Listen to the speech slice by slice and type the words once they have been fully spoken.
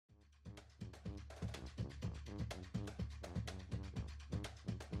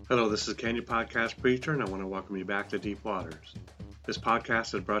Hello, this is Canyon Podcast Preacher, and I want to welcome you back to Deep Waters. This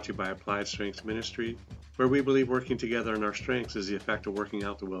podcast is brought to you by Applied Strengths Ministry, where we believe working together in our strengths is the effect of working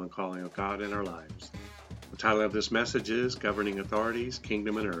out the will and calling of God in our lives. The title of this message is Governing Authorities,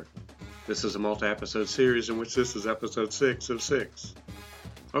 Kingdom and Earth. This is a multi-episode series in which this is episode 6 of 6.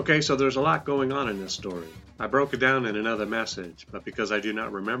 Okay, so there's a lot going on in this story. I broke it down in another message, but because I do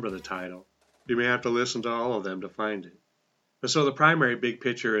not remember the title, you may have to listen to all of them to find it. So the primary big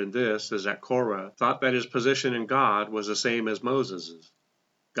picture in this is that Korah thought that his position in God was the same as Moses's.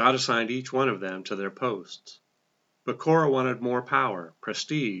 God assigned each one of them to their posts. But Korah wanted more power,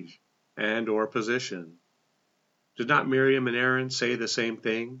 prestige, and or position. Did not Miriam and Aaron say the same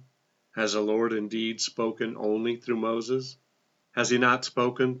thing? Has the Lord indeed spoken only through Moses? Has he not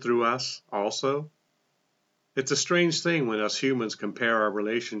spoken through us also? It's a strange thing when us humans compare our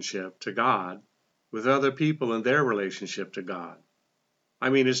relationship to God with other people and their relationship to God. I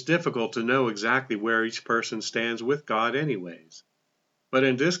mean, it's difficult to know exactly where each person stands with God anyways. But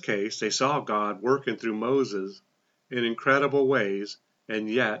in this case, they saw God working through Moses in incredible ways, and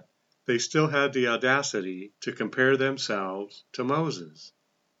yet they still had the audacity to compare themselves to Moses.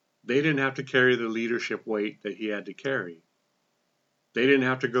 They didn't have to carry the leadership weight that he had to carry. They didn't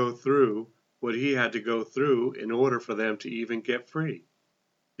have to go through what he had to go through in order for them to even get free.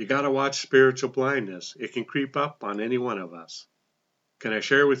 You got to watch spiritual blindness. It can creep up on any one of us. Can I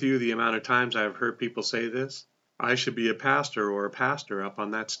share with you the amount of times I've heard people say this? I should be a pastor or a pastor up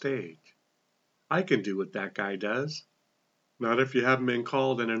on that stage. I can do what that guy does. Not if you haven't been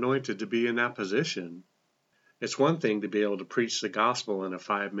called and anointed to be in that position. It's one thing to be able to preach the gospel in a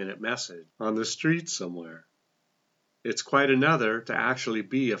 5-minute message on the street somewhere. It's quite another to actually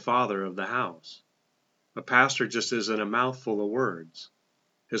be a father of the house. A pastor just isn't a mouthful of words.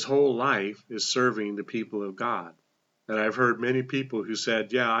 His whole life is serving the people of God. And I've heard many people who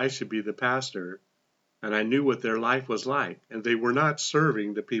said, yeah, I should be the pastor, and I knew what their life was like, and they were not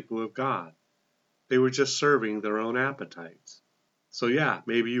serving the people of God. They were just serving their own appetites. So yeah,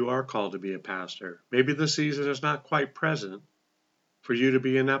 maybe you are called to be a pastor. Maybe the season is not quite present for you to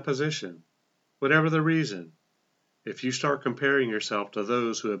be in that position. Whatever the reason, if you start comparing yourself to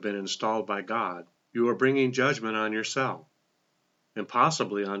those who have been installed by God, you are bringing judgment on yourself and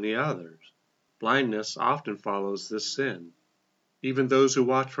possibly on the others. Blindness often follows this sin. Even those who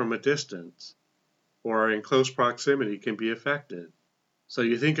watch from a distance or are in close proximity can be affected. So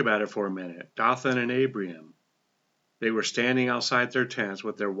you think about it for a minute. Dathan and Abiram, they were standing outside their tents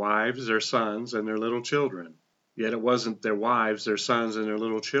with their wives, their sons, and their little children. Yet it wasn't their wives, their sons, and their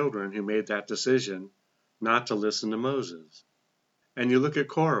little children who made that decision not to listen to Moses. And you look at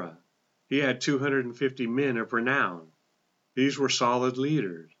Korah. He had 250 men of renown. These were solid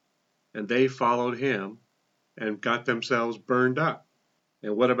leaders, and they followed him and got themselves burned up.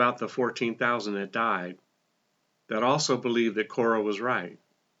 And what about the 14,000 that died that also believed that Korah was right?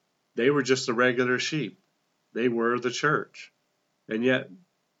 They were just the regular sheep. They were the church. And yet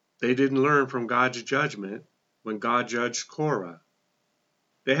they didn't learn from God's judgment when God judged Korah.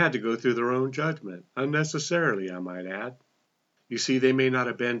 They had to go through their own judgment, unnecessarily, I might add. You see, they may not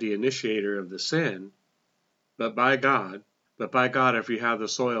have been the initiator of the sin, but by God, if you have the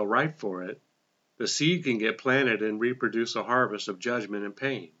soil ripe for it, the seed can get planted and reproduce a harvest of judgment and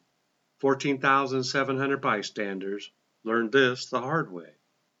pain. 14,700 bystanders learned this the hard way.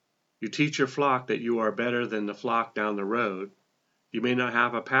 You teach your flock that you are better than the flock down the road. You may not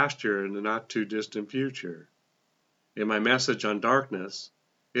have a pasture in the not-too-distant future. In my message on darkness,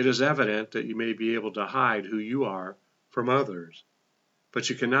 it is evident that you may be able to hide who you are from others, but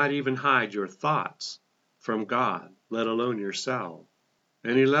you cannot even hide your thoughts from God, let alone yourself.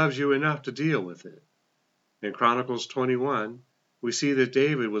 And he loves you enough to deal with it. In Chronicles 21, we see that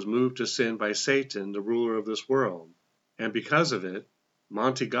David was moved to sin by Satan, the ruler of this world. And because of it,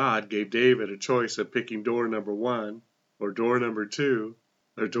 Monty God gave David a choice of picking door number 1, or door number 2,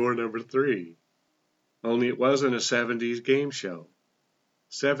 or door number 3. Only it wasn't a 70s game show.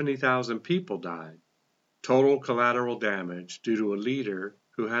 70,000 people died. Total collateral damage due to a leader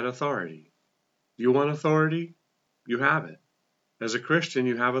who had authority. You want authority? You have it. As a Christian,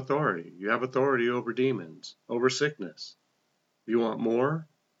 you have authority. You have authority over demons, over sickness. You want more?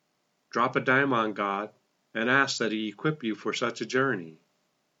 Drop a dime on God and ask that he equip you for such a journey.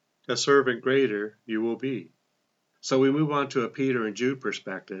 A servant greater you will be. So we move on to a Peter and Jude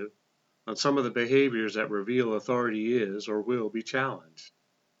perspective on some of the behaviors that reveal authority is or will be challenged.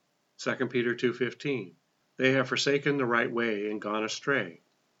 2 Peter 2:15. They have forsaken the right way and gone astray,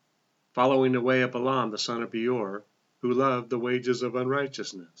 following the way of Balaam the son of Beor, who loved the wages of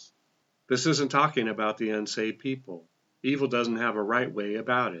unrighteousness. This isn't talking about the unsaved people. Evil doesn't have a right way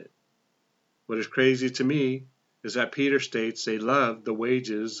about it. What is crazy to me is that Peter states they loved the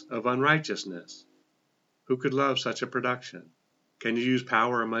wages of unrighteousness. Who could love such a production? Can you use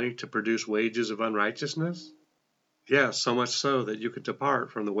power or money to produce wages of unrighteousness? Yes, so much so that you could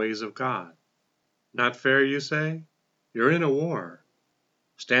depart from the ways of God. Not fair, you say? You're in a war.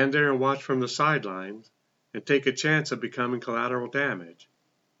 Stand there and watch from the sidelines and take a chance of becoming collateral damage.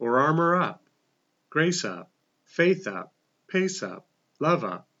 Or armor up, grace up, faith up, pace up, love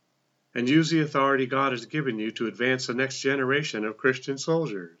up, and use the authority God has given you to advance the next generation of Christian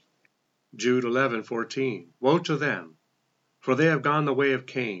soldiers. Jude 11:14. Woe to them, for they have gone the way of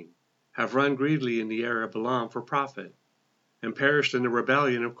Cain, have run greedily in the air of Balaam for profit, and perished in the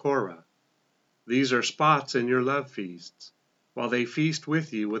rebellion of Korah. These are spots in your love feasts, while they feast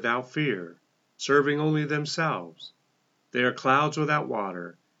with you without fear, serving only themselves. They are clouds without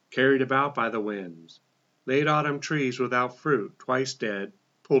water, carried about by the winds, late autumn trees without fruit, twice dead,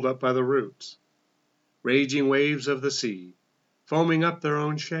 pulled up by the roots. Raging waves of the sea, foaming up their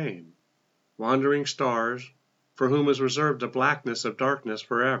own shame. Wandering stars, for whom is reserved the blackness of darkness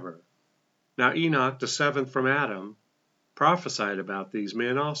forever. Now Enoch, the seventh from Adam, prophesied about these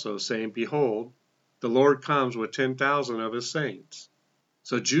men also, saying, Behold, the Lord comes with 10,000 of his saints.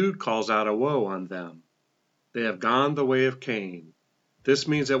 So Jude calls out a woe on them. They have gone the way of Cain. This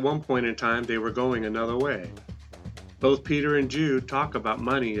means at one point in time they were going another way. Both Peter and Jude talk about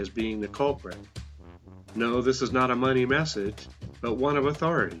money as being the culprit. No, this is not a money message, but one of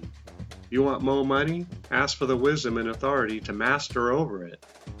authority. You want more money? Ask for the wisdom and authority to master over it,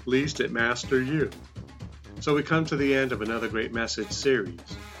 lest it master you. So we come to the end of another great message series,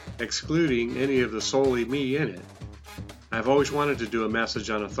 excluding any of the solely me in it. I've always wanted to do a message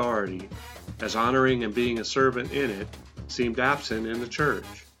on authority, as honoring and being a servant in it seemed absent in the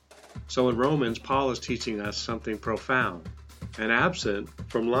church. So in Romans, Paul is teaching us something profound and absent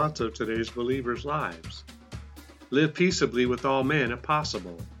from lots of today's believers' lives. Live peaceably with all men if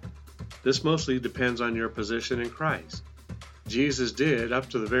possible. This mostly depends on your position in Christ. Jesus did up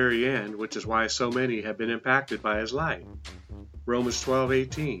to the very end, which is why so many have been impacted by his life. Romans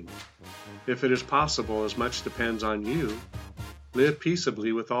 12:18. If it is possible, as much depends on you, live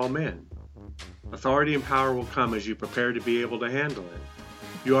peaceably with all men. Authority and power will come as you prepare to be able to handle it.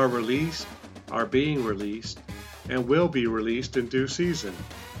 You are released, are being released, and will be released in due season.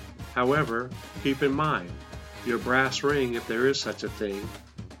 However, keep in mind, your brass ring, if there is such a thing,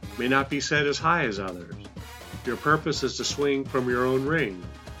 may not be set as high as others. Your purpose is to swing from your own ring.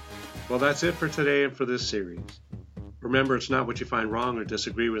 Well, that's it for today and for this series. Remember, it's not what you find wrong or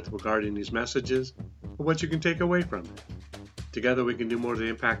disagree with regarding these messages, but what you can take away from it. Together we can do more to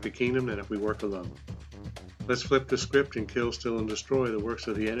impact the kingdom than if we work alone. Let's flip the script and kill, steal, and destroy the works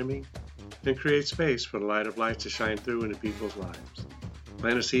of the enemy, and create space for the light of light to shine through into people's lives.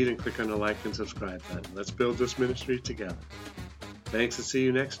 Plant a seed and click on the like and subscribe button. Let's build this ministry together. Thanks, and see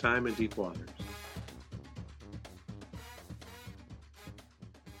you next time in Deep Waters.